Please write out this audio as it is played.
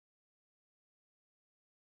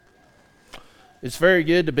It's very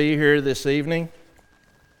good to be here this evening.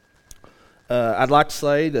 I'd like to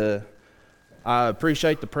say that I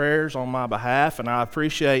appreciate the prayers on my behalf, and I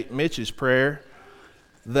appreciate Mitch's prayer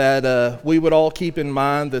that we would all keep in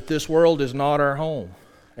mind that this world is not our home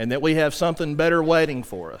and that we have something better waiting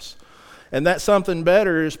for us. And that something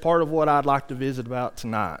better is part of what I'd like to visit about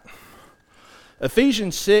tonight.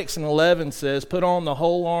 Ephesians 6:11 says, "Put on the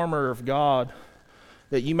whole armor of God,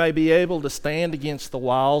 that you may be able to stand against the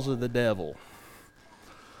wiles of the devil."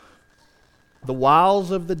 The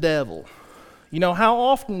wiles of the devil. You know, how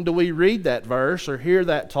often do we read that verse or hear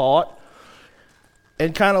that taught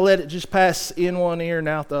and kind of let it just pass in one ear and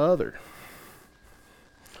out the other,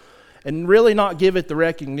 and really not give it the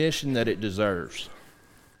recognition that it deserves?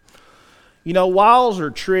 You know, wiles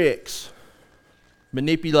are tricks,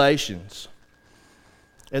 manipulations,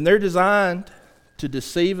 and they're designed to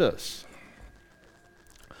deceive us.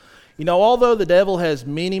 You know, although the devil has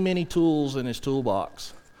many, many tools in his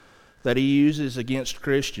toolbox that he uses against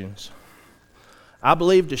Christians, I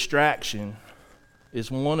believe distraction is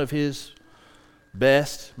one of his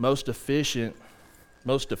best, most efficient,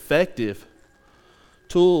 most effective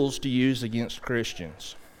tools to use against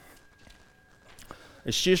Christians.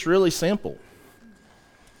 It's just really simple.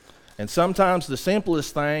 And sometimes the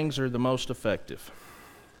simplest things are the most effective.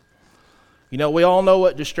 You know, we all know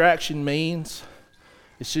what distraction means.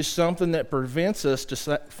 It's just something that prevents us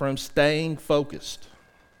from staying focused.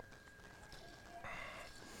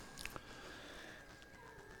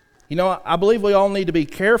 You know, I believe we all need to be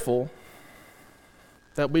careful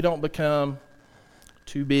that we don't become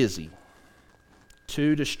too busy,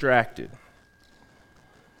 too distracted,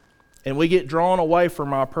 and we get drawn away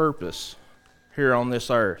from our purpose here on this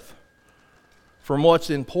earth, from what's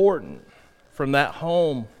important, from that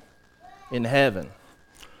home in heaven,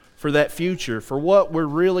 for that future, for what we're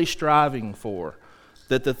really striving for,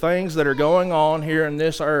 that the things that are going on here in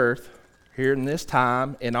this earth, here in this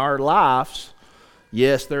time, in our lives,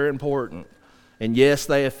 yes, they're important, and yes,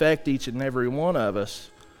 they affect each and every one of us,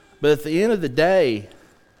 but at the end of the day,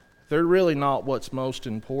 they're really not what's most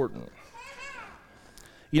important.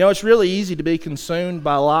 You know, it's really easy to be consumed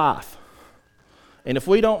by life, and if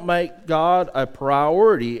we don't make God a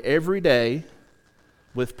priority every day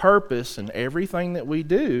with purpose in everything that we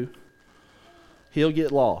do, He'll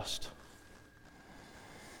get lost.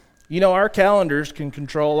 You know, our calendars can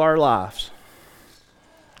control our lives.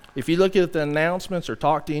 If you look at the announcements or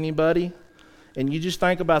talk to anybody, and you just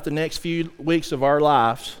think about the next few weeks of our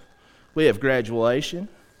lives, we have graduation,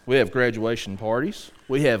 we have graduation parties,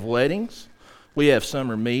 we have weddings, we have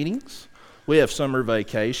summer meetings, we have summer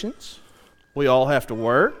vacations, we all have to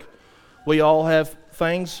work, we all have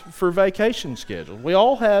things for vacation scheduled. We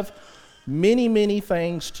all have many, many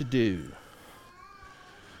things to do.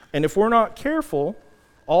 And if we're not careful,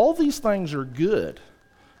 all these things are good,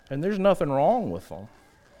 and there's nothing wrong with them.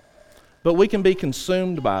 But we can be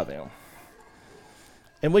consumed by them.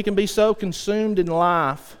 And we can be so consumed in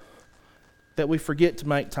life that we forget to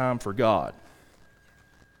make time for God.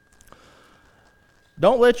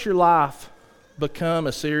 Don't let your life become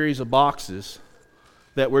a series of boxes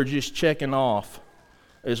that we're just checking off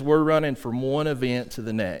as we're running from one event to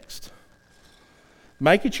the next.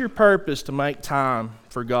 Make it your purpose to make time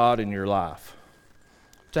for God in your life,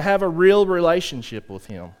 to have a real relationship with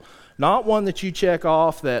Him. Not one that you check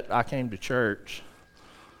off that I came to church.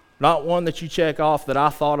 Not one that you check off that I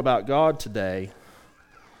thought about God today.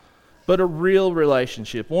 But a real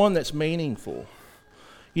relationship, one that's meaningful.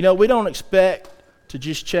 You know, we don't expect to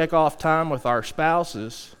just check off time with our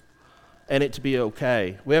spouses and it to be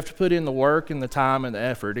okay. We have to put in the work and the time and the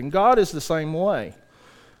effort. And God is the same way.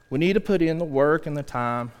 We need to put in the work and the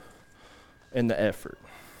time and the effort.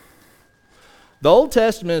 The Old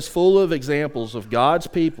Testament is full of examples of God's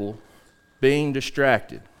people being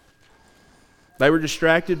distracted. They were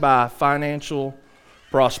distracted by financial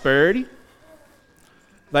prosperity.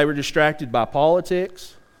 They were distracted by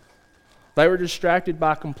politics. They were distracted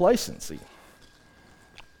by complacency.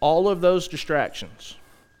 All of those distractions.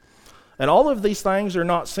 And all of these things are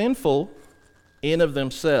not sinful in of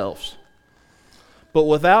themselves. But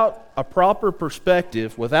without a proper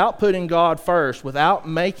perspective, without putting God first, without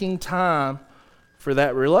making time for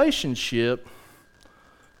that relationship,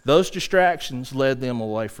 those distractions led them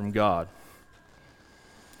away from God.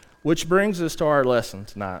 Which brings us to our lesson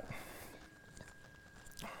tonight.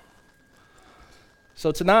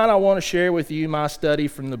 So tonight I want to share with you my study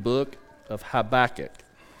from the book of Habakkuk.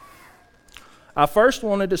 I first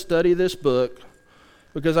wanted to study this book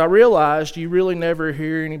because I realized you really never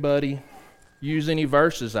hear anybody use any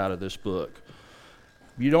verses out of this book.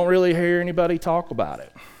 You don't really hear anybody talk about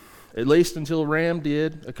it. at least until Ram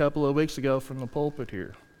did a couple of weeks ago from the pulpit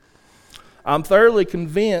here. I'm thoroughly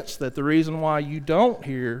convinced that the reason why you don't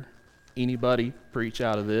hear anybody preach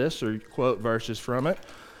out of this or quote verses from it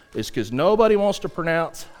is because nobody wants to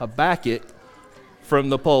pronounce Habakkuk from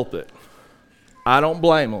the pulpit. I don't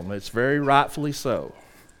blame them. It's very rightfully so.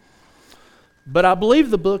 But I believe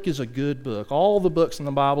the book is a good book. All the books in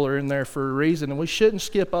the Bible are in there for a reason, and we shouldn't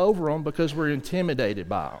skip over them because we're intimidated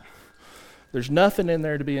by them. There's nothing in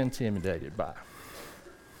there to be intimidated by.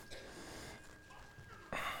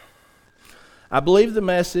 I believe the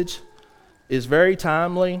message is very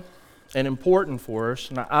timely and important for us,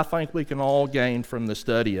 and I think we can all gain from the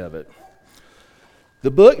study of it.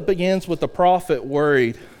 The book begins with the prophet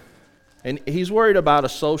worried, and he's worried about a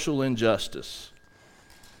social injustice.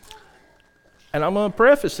 And I'm going to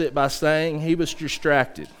preface it by saying he was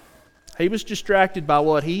distracted. He was distracted by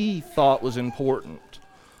what he thought was important.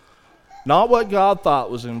 Not what God thought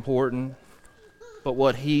was important, but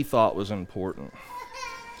what he thought was important.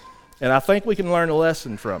 And I think we can learn a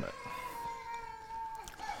lesson from it.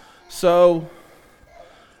 So,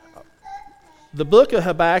 the book of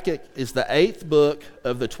Habakkuk is the 8th book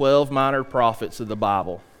of the 12 minor prophets of the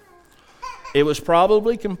Bible. It was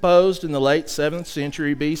probably composed in the late 7th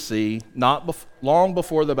century BC, long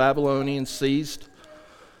before the Babylonians seized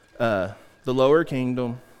the Lower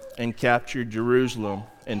Kingdom and captured Jerusalem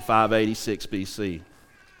in 586 BC.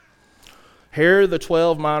 Here are the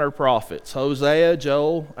 12 minor prophets: Hosea,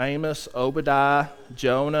 Joel, Amos, Obadiah,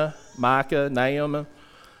 Jonah, Micah, Nahum,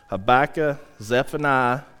 Habakkuk,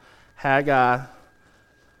 Zephaniah, Haggai,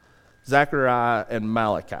 Zechariah, and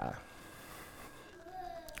Malachi.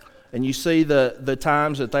 And you see the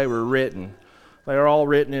times that they were written. They are all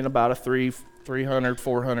written in about a 300,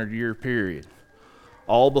 400 year period.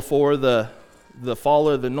 All before the fall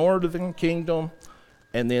of the northern kingdom,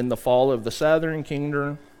 and then the fall of the southern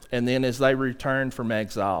kingdom, and then as they returned from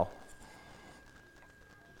exile.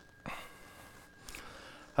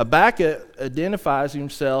 Habakkuk identifies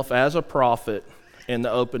himself as a prophet in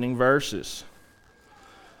the opening verses.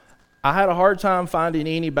 I had a hard time finding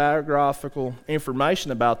any biographical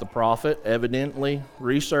information about the prophet. Evidently,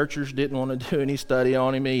 researchers didn't want to do any study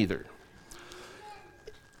on him either.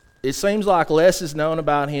 It seems like less is known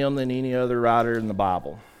about him than any other writer in the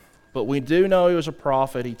Bible. But we do know he was a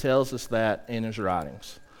prophet. He tells us that in his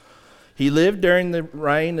writings. He lived during the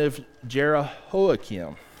reign of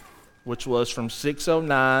Jehoiakim, which was from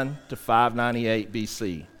 609 to 598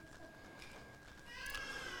 BC.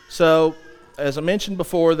 So, as I mentioned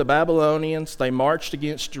before, the Babylonians, they marched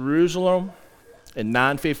against Jerusalem in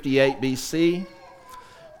 958 BC.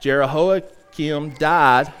 Jehoiakim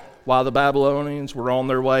died while the Babylonians were on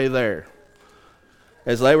their way there.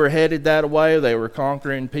 As they were headed that way, they were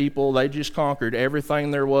conquering people. They just conquered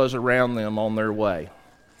everything there was around them on their way.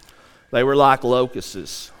 They were like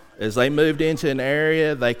locusts. As they moved into an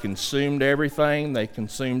area, they consumed everything. They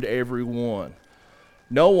consumed everyone.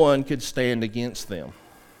 No one could stand against them.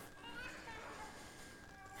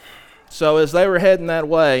 So as they were heading that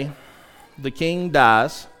way, the king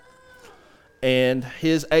dies, and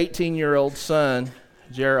his 18-year-old son,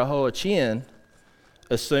 Jehoiachin,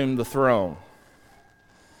 assumed the throne.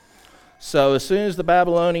 So as soon as the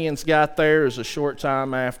Babylonians got there, it was a short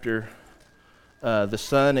time after the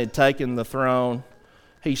son had taken the throne,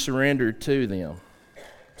 he surrendered to them.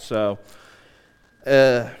 So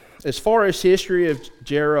as far as history of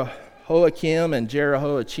Jehoiakim and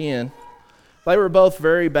Jehoiachin, they were both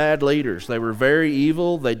very bad leaders. They were very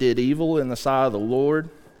evil. They did evil in the sight of the Lord.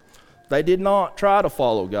 They did not try to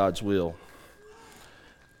follow God's will.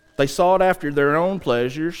 They sought after their own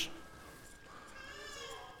pleasures,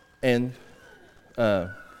 and they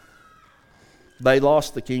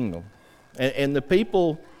lost the kingdom. And the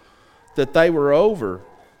people that they were over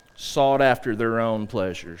sought after their own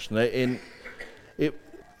pleasures. And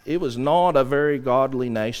it was not a very godly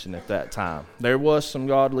nation at that time. There was some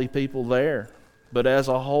godly people there, but as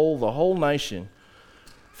a whole, the whole nation,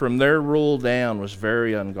 from their rule down, was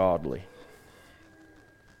very ungodly.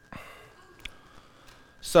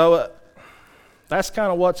 So that's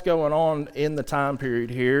kind of what's going on in the time period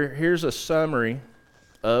here. Here's a summary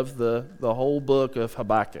of the whole book of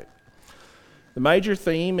Habakkuk. The major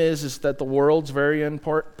theme is that the world's very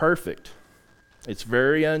imperfect. It's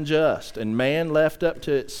very unjust, and man left up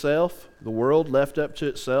to itself, the world left up to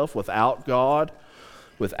itself without God,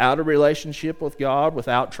 without a relationship with God,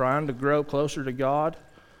 without trying to grow closer to God,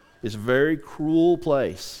 is a very cruel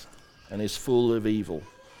place and is full of evil.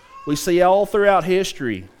 We see all throughout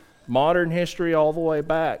history, modern history all the way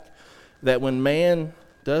back, that when man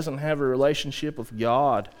doesn't have a relationship with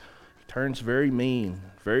God, he turns very mean,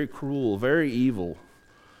 very cruel, very evil.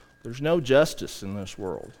 There's no justice in this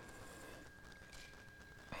world.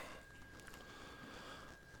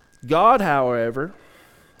 God, however,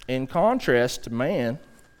 in contrast to man,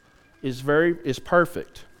 is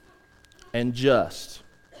perfect and just.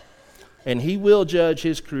 And he will judge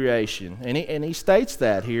his creation. And he states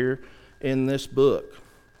that here in this book,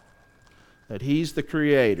 that he's the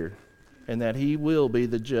creator and that he will be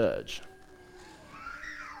the judge.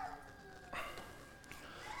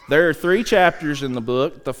 There are 3 chapters in the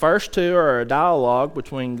book. The first 2 are a dialogue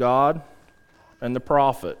between God and the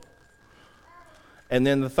prophet. And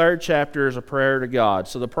then the 3rd chapter is a prayer to God.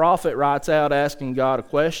 So the prophet writes out asking God a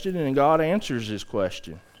question, and God answers his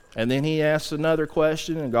question. And then he asks another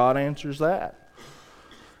question, and God answers that.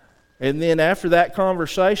 And then after that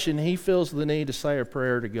conversation, he feels the need to say a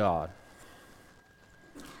prayer to God.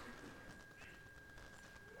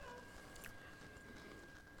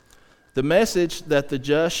 The message that the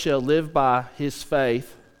just shall live by his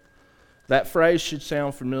faith, that phrase should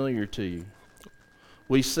sound familiar to you.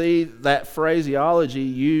 We see that phraseology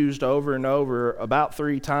used over and over about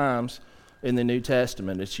 3 times in the New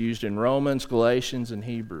Testament. It's used in Romans, Galatians, and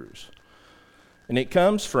Hebrews. And it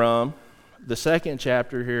comes from the 2nd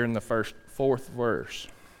chapter here in the 4th verse.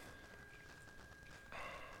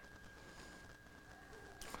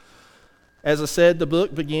 As I said, the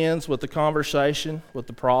book begins with the conversation with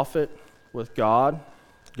the prophet, with God.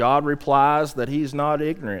 God replies that he's not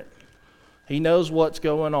ignorant. He knows what's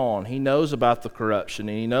going on. He knows about the corruption,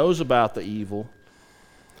 and he knows about the evil.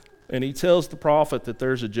 And he tells the prophet that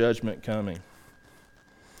there's a judgment coming.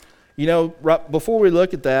 You know, right before we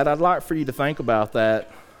look at that, I'd like for you to think about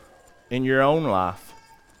that in your own life.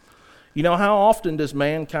 You know, how often does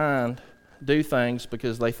mankind do things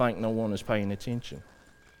because they think no one is paying attention?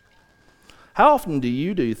 How often do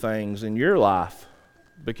you do things in your life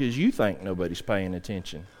because you think nobody's paying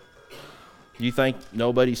attention? You think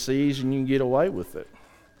nobody sees and you can get away with it.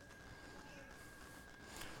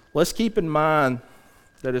 Let's keep in mind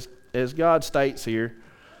that as God states here,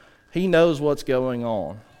 he knows what's going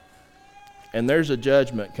on. And there's a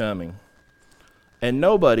judgment coming. And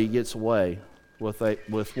nobody gets away with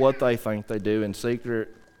what they think they do in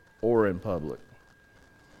secret or in public.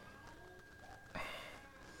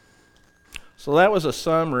 So that was a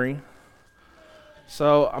summary.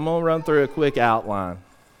 So I'm going to run through a quick outline.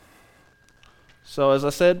 So as I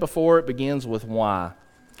said before, it begins with why.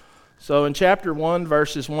 So in chapter 1,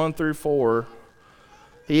 verses 1 through 4,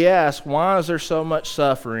 he asks, why is there so much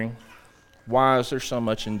suffering? Why is there so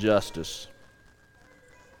much injustice?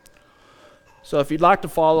 So if you'd like to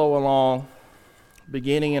follow along,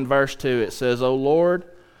 beginning in verse 2, it says, O Lord,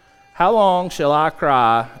 how long shall I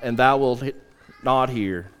cry, and thou wilt not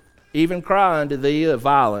hear? Even cry unto thee of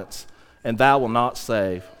violence, and thou wilt not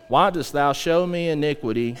save. Why dost thou show me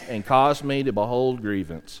iniquity, and cause me to behold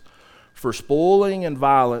grievance? For spoiling and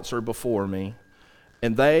violence are before me,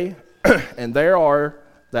 and there are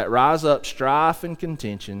that rise up strife and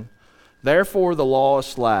contention. Therefore the law is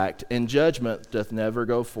slacked, and judgment doth never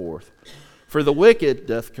go forth. For the wicked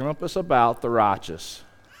doth compass about the righteous.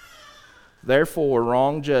 Therefore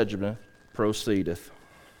wrong judgment proceedeth.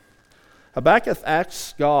 Habakkuk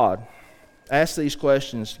asks these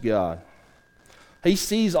questions to God. He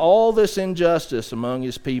sees all this injustice among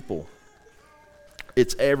his people.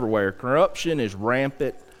 It's everywhere. Corruption is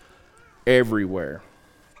rampant everywhere.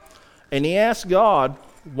 And he asks God,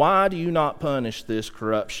 why do you not punish this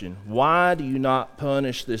corruption? Why do you not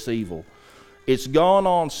punish this evil? It's gone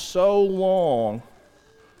on so long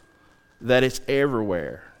that it's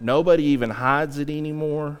everywhere. Nobody even hides it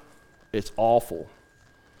anymore. It's awful.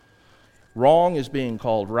 Wrong is being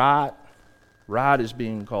called right. Right is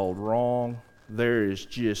being called wrong. There is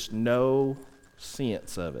just no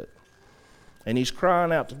sense of it. And he's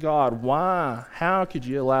crying out to God, why? How could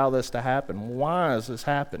you allow this to happen? Why is this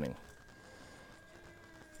happening?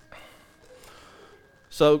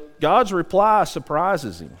 So God's reply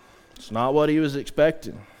surprises him. It's not what he was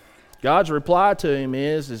expecting. God's reply to him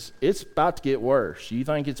is it's about to get worse. You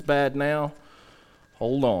think it's bad now?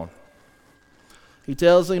 Hold on. He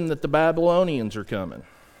tells him that the Babylonians are coming.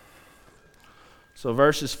 So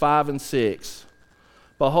verses 5 and 6.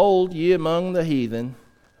 Behold ye among the heathen,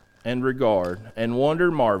 and regard, and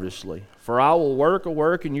wonder marvelously. For I will work a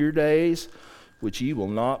work in your days, which ye will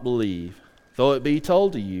not believe, though it be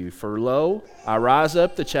told to you. For lo, I rise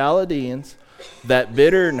up the Chaldeans, that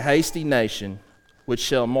bitter and hasty nation, which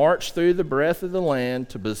shall march through the breadth of the land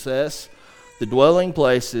to possess the dwelling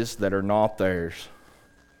places that are not theirs.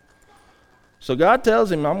 So God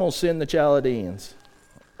tells him, I'm going to send the Chaldeans,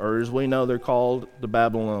 or as we know they're called, the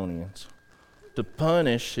Babylonians, to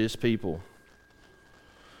punish his people.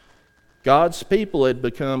 God's people had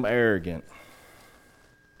become arrogant,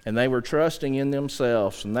 and they were trusting in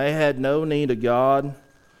themselves, and they had no need of God,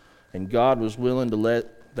 and God was willing to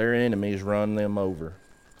let their enemies run them over.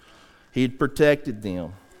 He'd protected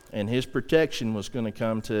them, and his protection was going to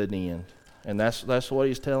come to an end. And that's what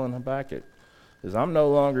he's telling Habakkuk, is I'm no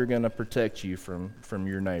longer going to protect you from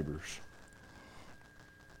your neighbors.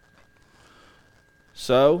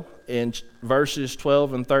 So, in verses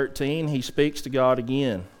 12 and 13, he speaks to God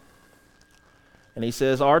again. And he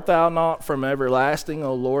says, Art thou not from everlasting,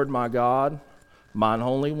 O Lord my God? Mine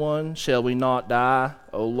Holy One, shall we not die?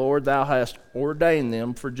 O Lord, thou hast ordained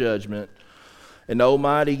them for judgment. And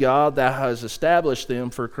Almighty God, thou hast established them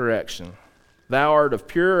for correction. Thou art of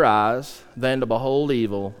purer eyes than to behold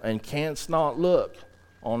evil, and canst not look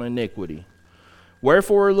on iniquity.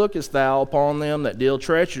 Wherefore lookest thou upon them that deal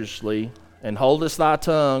treacherously, and holdest thy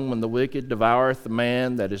tongue when the wicked devoureth the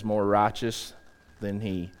man that is more righteous than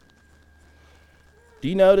he. Do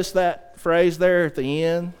you notice that phrase there at the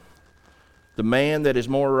end? The man that is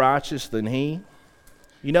more righteous than he.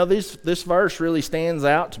 You know, this verse really stands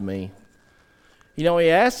out to me. You know, he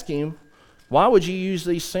asked him, why would you use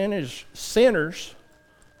these sinners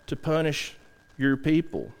to punish your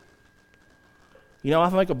people? You know, I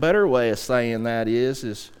think a better way of saying that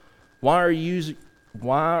is why are you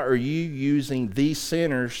using these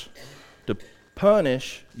sinners to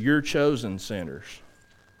punish your chosen sinners?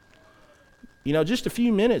 You know, just a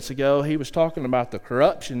few minutes ago, he was talking about the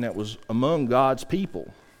corruption that was among God's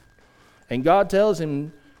people. And God tells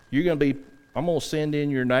him, I'm going to send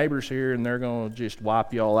in your neighbors here, and they're going to just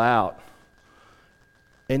wipe y'all out.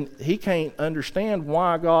 And he can't understand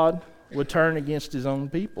why God would turn against his own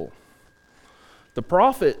people. The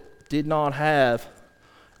prophet did not have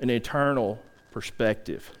an eternal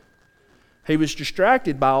perspective. He was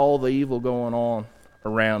distracted by all the evil going on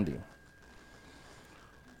around him.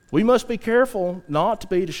 We must be careful not to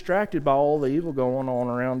be distracted by all the evil going on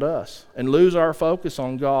around us and lose our focus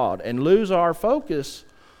on God and lose our focus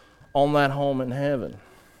on that home in heaven.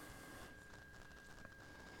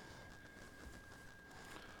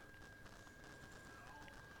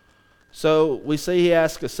 So we see he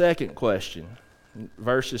asks a second question,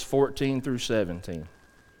 verses 14 through 17.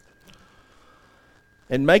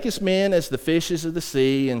 And makest men as the fishes of the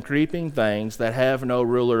sea and creeping things that have no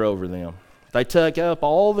ruler over them. They take up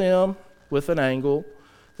all them with an angle.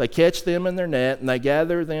 They catch them in their net, and they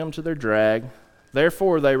gather them to their drag.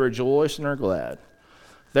 Therefore they rejoice and are glad.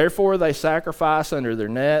 Therefore they sacrifice under their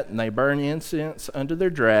net, and they burn incense under their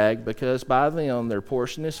drag, because by them their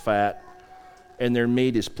portion is fat, and their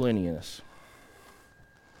meat is plenteous.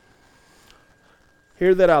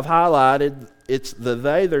 Here that I've highlighted, it's the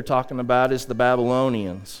they're talking about is the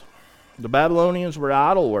Babylonians. The Babylonians were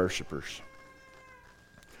idol worshipers.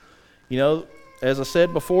 You know, as I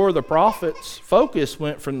said before, the prophet's focus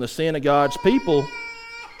went from the sin of God's people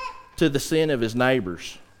to the sin of his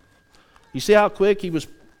neighbors. You see how quick he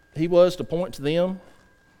was to point to them?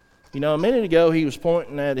 You know, a minute ago he was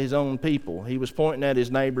pointing at his own people. He was pointing at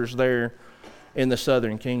his neighbors there in the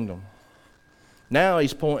southern kingdom. Now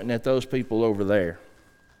he's pointing at those people over there.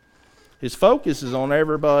 His focus is on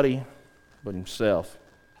everybody but himself.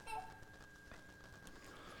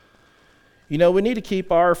 You know, we need to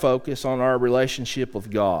keep our focus on our relationship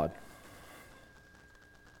with God.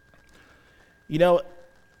 You know,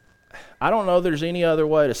 I don't know there's any other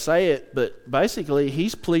way to say it, but basically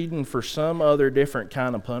he's pleading for some other different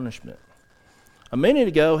kind of punishment. A minute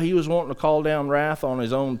ago, he was wanting to call down wrath on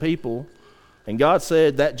his own people, and God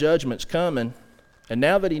said that judgment's coming. And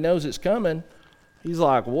now that he knows it's coming, he's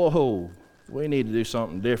like, whoa, we need to do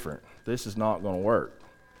something different. This is not going to work.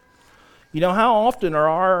 You know, how often are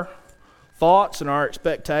our thoughts and our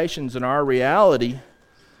expectations and our reality,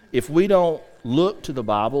 if we don't look to the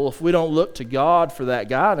Bible, if we don't look to God for that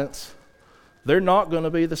guidance, they're not going to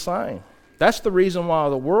be the same. That's the reason why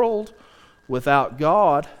the world without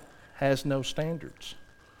God has no standards.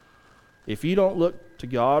 If you don't look to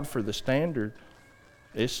God for the standard,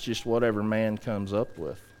 it's just whatever man comes up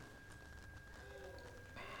with.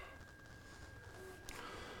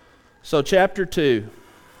 So chapter 2.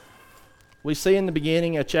 We see in the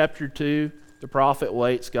beginning of chapter 2, the prophet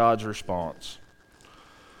waits God's response.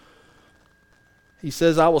 He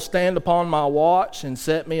says, I will stand upon my watch and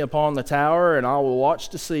set me upon the tower, and I will watch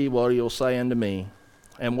to see what he will say unto me,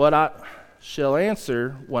 and what I shall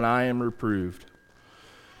answer when I am reproved.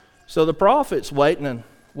 So the prophet's waiting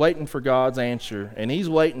for God's answer, and he's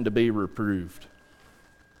waiting to be reproved.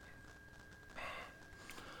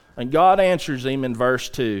 And God answers him in verse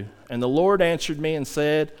 2. And the Lord answered me and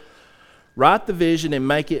said, Write the vision and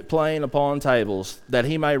make it plain upon tables, that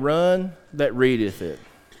he may run that readeth it.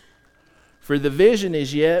 For the vision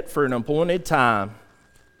is yet for an appointed time,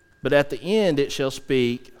 but at the end it shall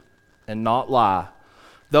speak and not lie.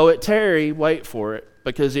 Though it tarry, wait for it,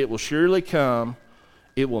 because it will surely come,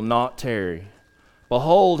 it will not tarry.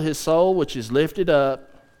 Behold, his soul which is lifted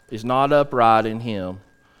up is not upright in him,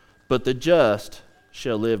 but the just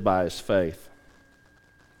shall live by his faith.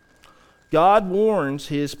 God warns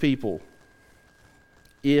his people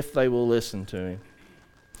if they will listen to him.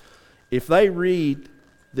 If they read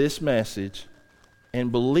this message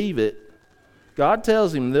and believe it, God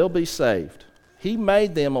tells them they'll be saved. He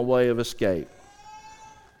made them a way of escape.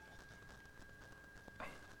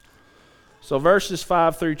 So verses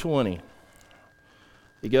 5 through 20.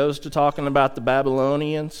 He goes to talking about the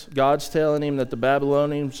Babylonians. God's telling him that the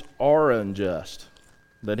Babylonians are unjust,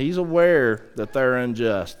 that he's aware that they're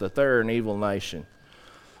unjust, that they're an evil nation.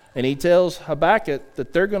 And he tells Habakkuk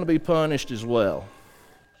that they're going to be punished as well.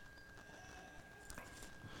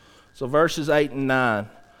 So verses 8 and 9.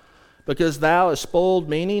 Because thou hast spoiled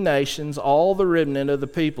many nations, all the remnant of the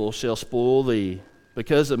people shall spoil thee.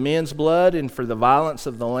 Because of men's blood, and for the violence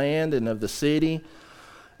of the land and of the city,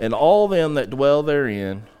 and all them that dwell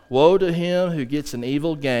therein, woe to him who gets an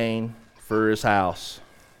evil gain for his house.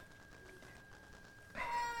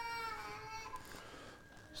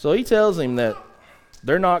 So he tells him that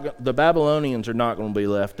the Babylonians are not going to be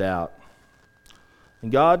left out.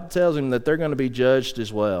 And God tells him that they're going to be judged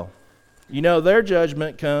as well. You know, their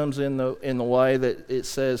judgment comes in the way that it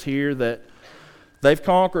says here that they've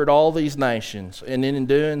conquered all these nations, and in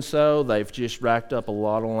doing so, they've just racked up a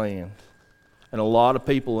lot of land and a lot of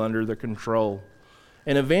people under their control.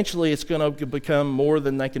 And eventually it's going to become more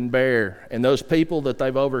than they can bear. And those people that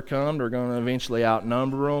they've overcome are going to eventually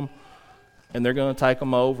outnumber them, and they're going to take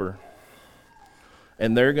them over.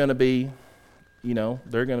 And they're going to be,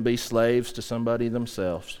 they're going to be slaves to somebody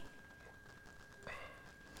themselves.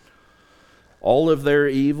 All of their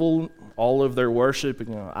evil, all of their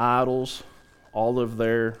worshiping idols, all of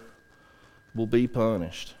their will be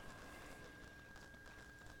punished.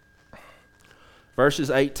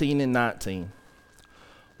 Verses 18 and 19.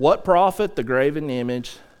 What profit the graven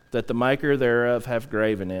image that the maker thereof hath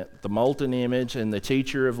graven it, the molten image and the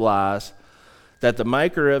teacher of lies, that the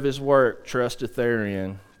maker of his work trusteth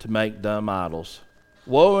therein to make dumb idols?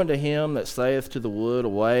 Woe unto him that saith to the wood,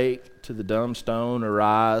 awake, to the dumb stone,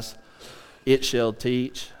 arise, it shall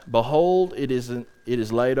teach. Behold, it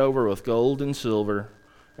is laid over with gold and silver,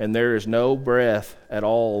 and there is no breath at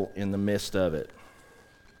all in the midst of it.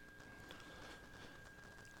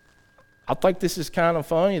 I think this is kind of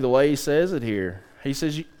funny the way he says it here. He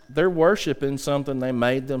says they're worshiping something they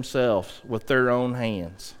made themselves with their own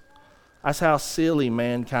hands. That's how silly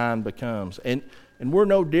mankind becomes. And we're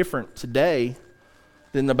no different today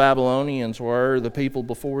than the Babylonians were, the people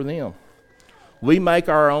before them. We make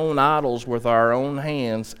our own idols with our own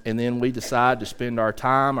hands, and then we decide to spend our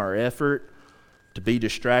time, our effort, to be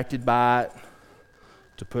distracted by it,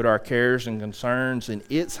 to put our cares and concerns in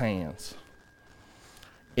its hands,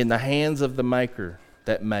 in the hands of the maker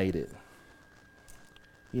that made it.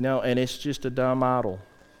 And it's just a dumb idol.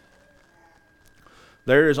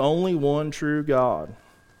 There is only one true God,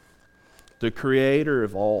 the creator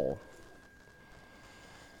of all.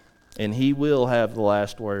 And he will have the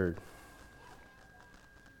last word.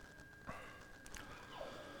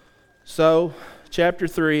 So, chapter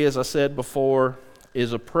 3, as I said before,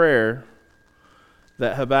 is a prayer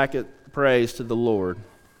that Habakkuk prays to the Lord.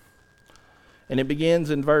 And it begins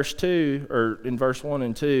in verse 1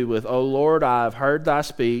 and 2 with, O Lord, I have heard thy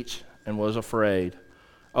speech and was afraid.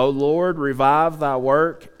 O Lord, revive thy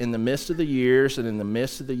work in the midst of the years, and in the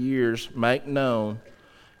midst of the years make known.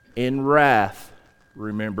 In wrath,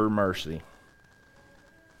 remember mercy.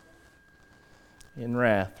 In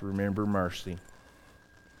wrath, remember mercy.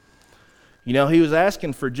 He was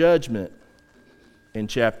asking for judgment in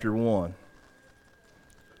chapter 1.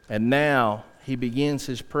 And now he begins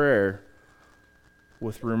his prayer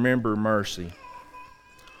with remember mercy.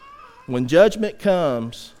 When judgment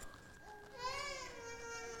comes,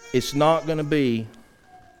 it's not going to be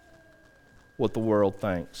what the world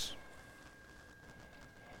thinks.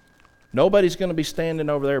 Nobody's going to be standing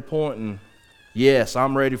over there pointing, yes,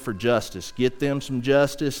 I'm ready for justice. Get them some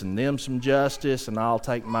justice and them some justice, and I'll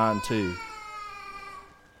take mine too.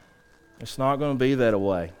 It's not going to be that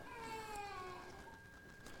way.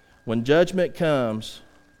 When judgment comes,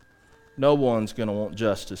 no one's going to want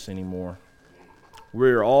justice anymore.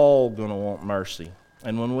 We're all going to want mercy.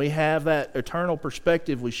 And when we have that eternal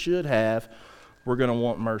perspective we should have, we're going to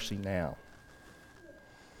want mercy now.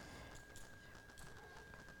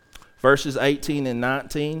 Verses 18 and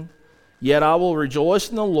 19. Yet I will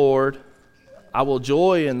rejoice in the Lord. I will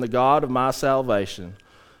joy in the God of my salvation.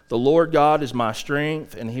 The Lord God is my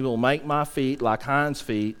strength, and he will make my feet like hinds'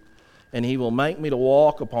 feet, and he will make me to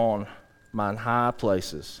walk upon mine high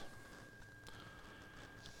places.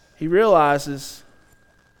 He realizes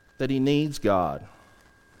that he needs God.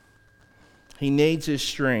 He needs his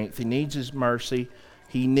strength. He needs his mercy.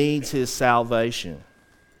 He needs his salvation.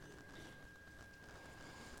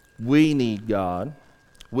 We need God.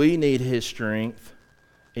 We need his strength.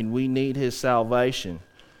 And we need his salvation.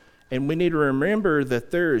 And we need to remember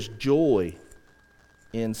that there is joy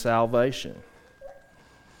in salvation.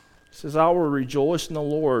 He says, I will rejoice in the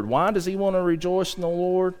Lord. Why does he want to rejoice in the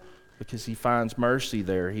Lord? Because he finds mercy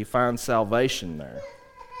there. He finds salvation there.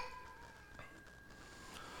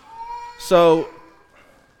 So,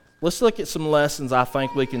 let's look at some lessons I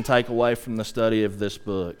think we can take away from the study of this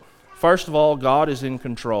book. First of all, God is in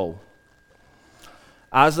control.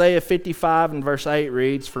 Isaiah 55 and verse 8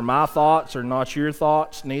 reads, For my thoughts are not your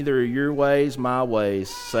thoughts, neither are your ways my ways,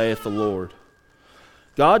 saith the Lord.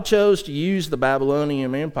 God chose to use the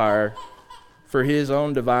Babylonian Empire for his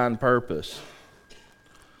own divine purpose.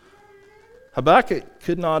 Habakkuk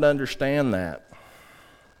could not understand that.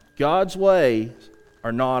 God's ways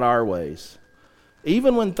are not our ways.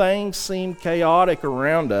 Even when things seem chaotic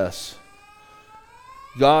around us,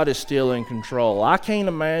 God is still in control. I can't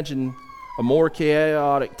imagine a more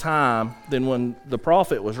chaotic time than when the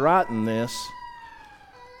prophet was writing this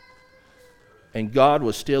and God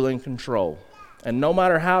was still in control. And no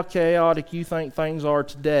matter how chaotic you think things are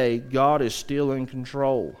today, God is still in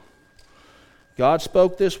control. God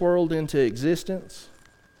spoke this world into existence,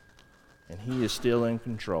 and he is still in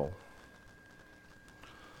control.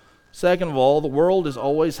 Second of all, the world has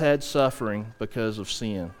always had suffering because of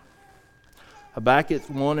sin. Habakkuk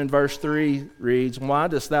 1 and verse 3 reads, Why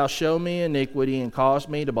dost thou show me iniquity and cause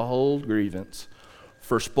me to behold grievance?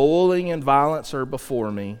 For spoiling and violence are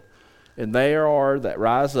before me, and there are that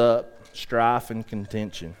rise up, strife and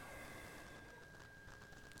contention.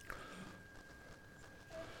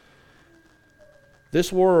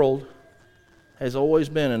 This world has always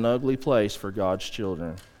been an ugly place for God's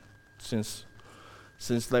children since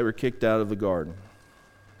they were kicked out of the garden.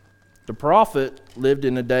 The prophet lived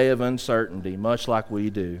in a day of uncertainty, much like we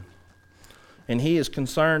do. And he is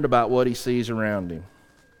concerned about what he sees around him.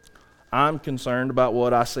 I'm concerned about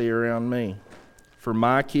what I see around me. For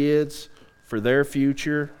my kids, for their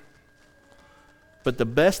future. But the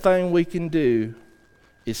best thing we can do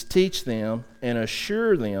is teach them and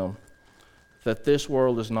assure them that this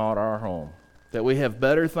world is not our home. That we have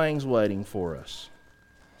better things waiting for us.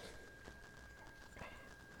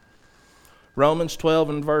 Romans 12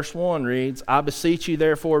 and verse 1 reads, I beseech you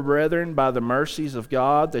therefore, brethren, by the mercies of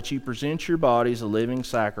God, that you present your bodies a living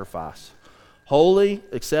sacrifice, holy,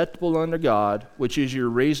 acceptable unto God, which is your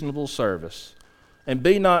reasonable service. And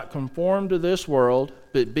be not conformed to this world,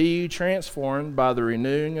 but be ye transformed by the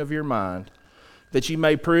renewing of your mind, that ye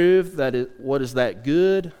may prove what is that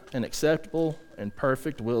good and acceptable and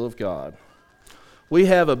perfect will of God. We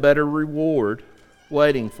have a better reward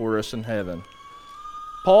waiting for us in heaven.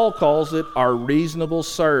 Paul calls it our reasonable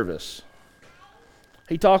service.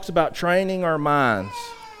 He talks about training our minds,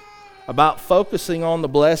 about focusing on the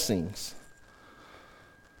blessings.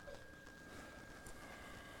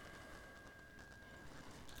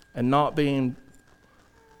 And not being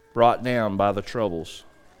brought down by the troubles,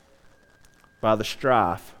 by the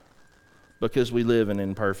strife, because we live in an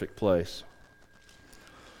imperfect place.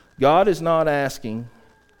 God is not asking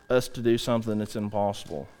us to do something that's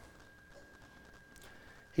impossible.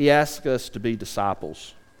 He asks us to be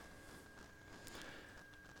disciples.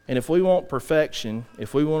 And if we want perfection,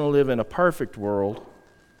 if we want to live in a perfect world,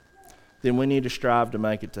 then we need to strive to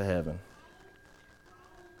make it to heaven.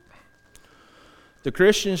 The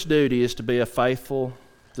Christian's duty is to be a faithful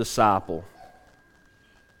disciple.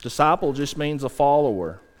 Disciple just means a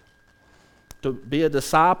follower. To be a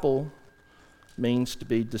disciple means to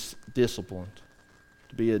be disciplined,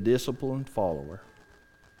 to be a disciplined follower.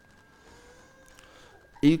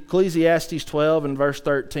 Ecclesiastes 12 and verse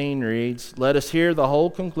 13 reads, Let us hear the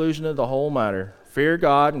whole conclusion of the whole matter. Fear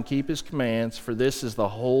God and keep his commands, for this is the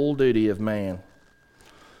whole duty of man.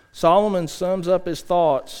 Solomon sums up his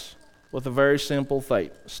thoughts with a very simple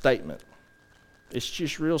statement. It's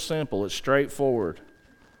just real simple. It's straightforward.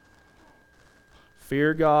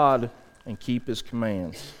 Fear God and keep his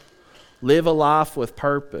commands. Live a life with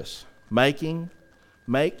purpose. Make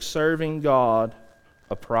serving God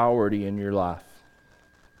a priority in your life.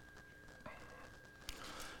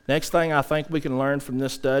 Next thing I think we can learn from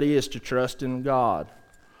this study is to trust in God.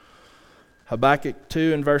 Habakkuk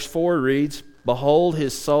 2 and verse 4 reads, Behold,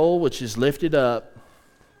 his soul which is lifted up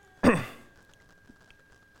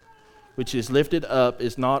which is lifted up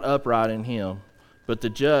is not upright in him, but the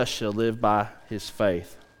just shall live by his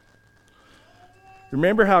faith.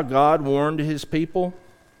 Remember how God warned his people?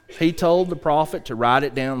 He told the prophet to write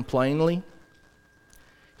it down plainly.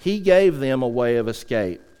 He gave them a way of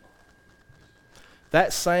escape.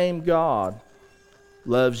 That same God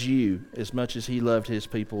loves you as much as he loved his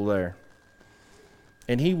people there.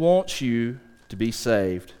 And he wants you to be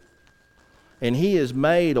saved. And he has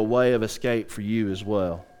made a way of escape for you as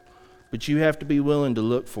well. But you have to be willing to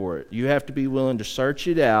look for it. You have to be willing to search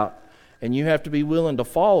it out. And you have to be willing to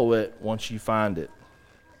follow it once you find it.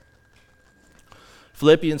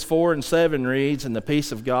 Philippians 4:7 reads, "And the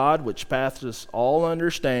peace of God, which passeth all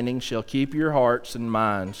understanding, shall keep your hearts and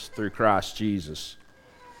minds through Christ Jesus."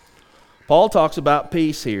 Paul talks about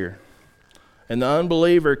peace here, and the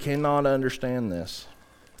unbeliever cannot understand this.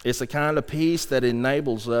 It's a kind of peace that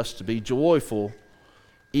enables us to be joyful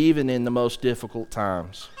even in the most difficult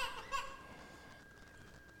times.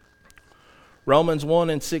 Romans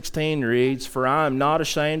 1:16 reads, "For I am not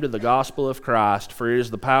ashamed of the gospel of Christ, for it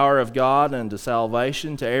is the power of God unto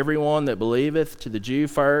salvation to everyone that believeth, to the Jew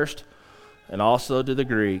first, and also to the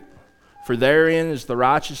Greek. For therein is the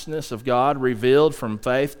righteousness of God revealed from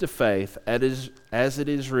faith to faith, as it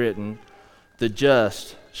is written, the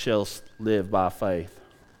just shall live by faith."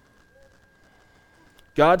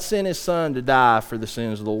 God sent his Son to die for the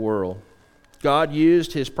sins of the world. God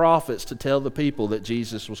used his prophets to tell the people that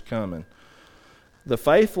Jesus was coming. The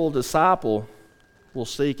faithful disciple will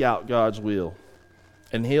seek out God's will,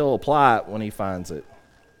 and he'll apply it when he finds it.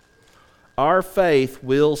 Our faith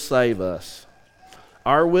will save us.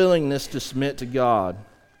 Our willingness to submit to God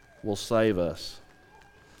will save us.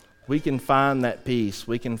 We can find that peace.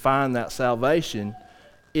 We can find that salvation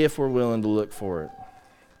if we're willing to look for it.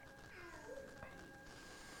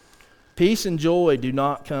 Peace and joy do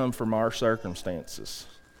not come from our circumstances.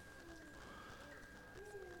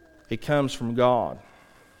 It comes from God.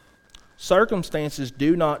 Circumstances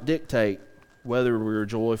do not dictate whether we're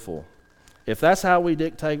joyful. If that's how we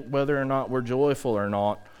dictate whether or not we're joyful or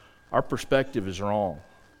not, our perspective is wrong.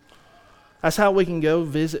 That's how we can go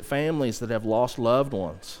visit families that have lost loved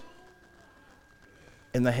ones,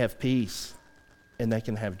 and they have peace, and they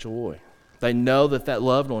can have joy. They know that that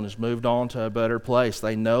loved one has moved on to a better place.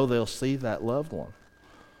 They know they'll see that loved one.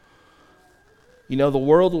 You know, the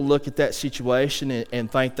world will look at that situation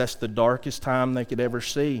and think that's the darkest time they could ever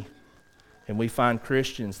see. And we find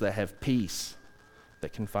Christians that have peace,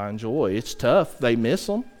 that can find joy. It's tough. They miss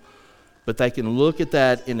them. But they can look at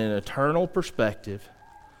that in an eternal perspective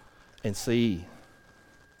and see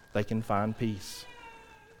they can find peace.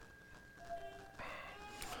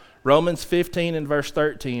 Romans 15 and verse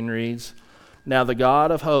 13 reads, "Now the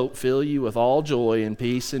God of hope fill you with all joy and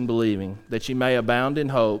peace in believing, that ye may abound in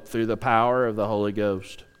hope through the power of the Holy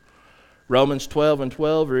Ghost." Romans 12 and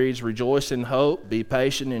 12 reads, "Rejoice in hope, be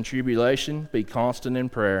patient in tribulation, be constant in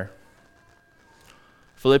prayer."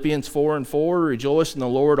 Philippians 4 and 4, "Rejoice in the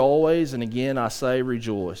Lord always, and again I say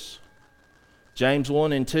rejoice." James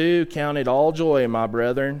 1 and 2, "Count it all joy, my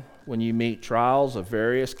brethren, when you meet trials of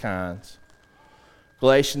various kinds."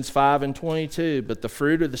 Galatians 5 and 22, "But the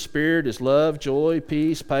fruit of the Spirit is love, joy,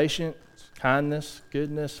 peace, patience, kindness,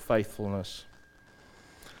 goodness, faithfulness."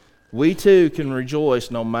 We too can rejoice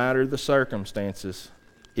no matter the circumstances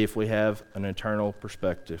if we have an eternal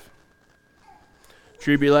perspective.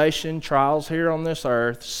 Tribulation, trials here on this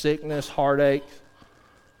earth, sickness, heartache,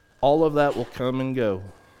 all of that will come and go.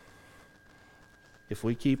 If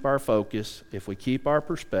we keep our focus, if we keep our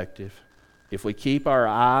perspective, if we keep our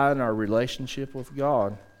eye and our relationship with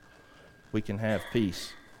God, we can have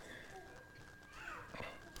peace.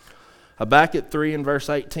 Habakkuk 3 and verse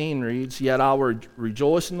 18 reads, "Yet I will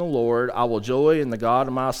rejoice in the Lord, I will joy in the God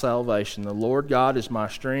of my salvation. The Lord God is my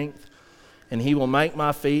strength, and he will make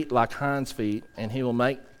my feet like hinds' feet, and he will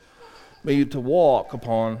make me to walk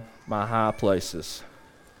upon my high places."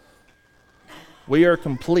 We are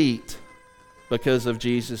complete because of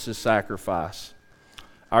Jesus' sacrifice.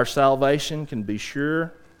 Our salvation can be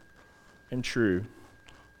sure and true.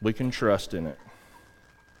 We can trust in it.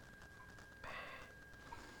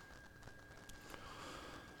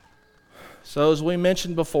 So as we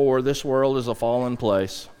mentioned before, this world is a fallen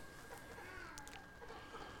place.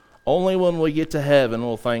 Only when we get to heaven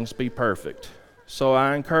will things be perfect. So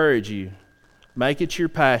I encourage you, make it your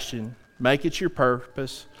passion, make it your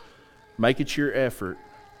purpose, make it your effort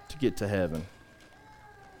to get to heaven.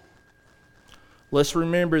 Let's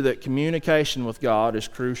remember that communication with God is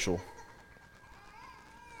crucial.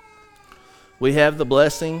 We have the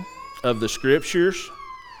blessing of the Scriptures,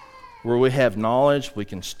 where we have knowledge. We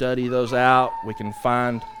can study those out. We can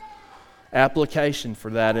find application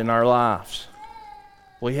for that in our lives.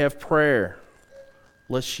 We have prayer.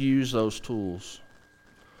 Let's use those tools.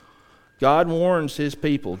 God warns His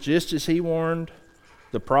people, just as He warned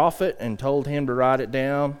the prophet and told him to write it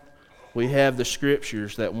down. We have the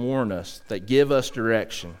scriptures that warn us, that give us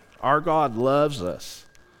direction. Our God loves us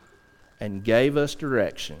and gave us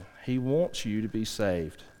direction. He wants you to be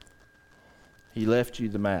saved. He left you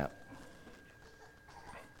the map.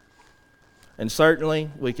 And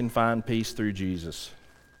certainly we can find peace through Jesus.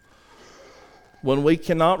 When we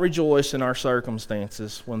cannot rejoice in our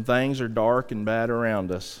circumstances, when things are dark and bad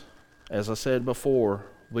around us, as I said before,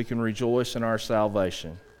 we can rejoice in our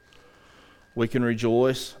salvation. We can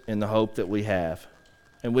rejoice in the hope that we have.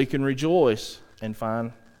 And we can rejoice and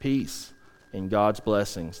find peace in God's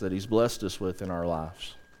blessings that He's blessed us with in our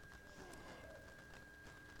lives.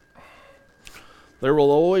 There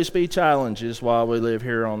will always be challenges while we live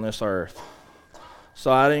here on this earth.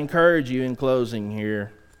 So I'd encourage you in closing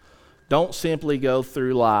here, don't simply go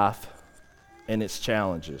through life and its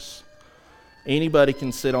challenges. Anybody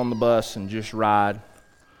can sit on the bus and just ride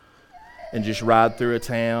through a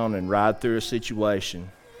town and ride through a situation.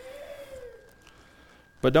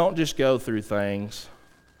 But don't just go through things.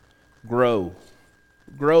 Grow.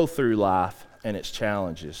 Grow through life and its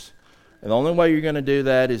challenges. And the only way you're going to do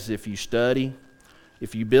that is if you study,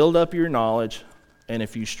 if you build up your knowledge, and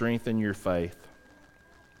if you strengthen your faith.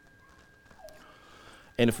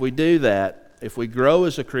 And if we do that, if we grow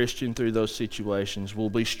as a Christian through those situations,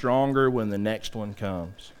 we'll be stronger when the next one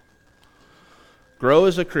comes. Grow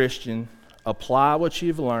as a Christian, apply what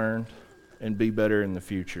you've learned, and be better in the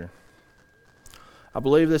future. I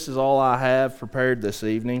believe this is all I have prepared this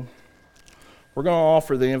evening. We're going to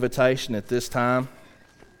offer the invitation at this time.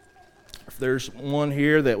 If there's one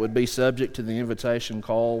here that would be subject to the invitation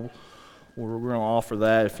call, we're going to offer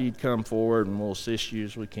that. If you'd come forward, and we'll assist you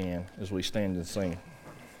as we can as we stand and sing.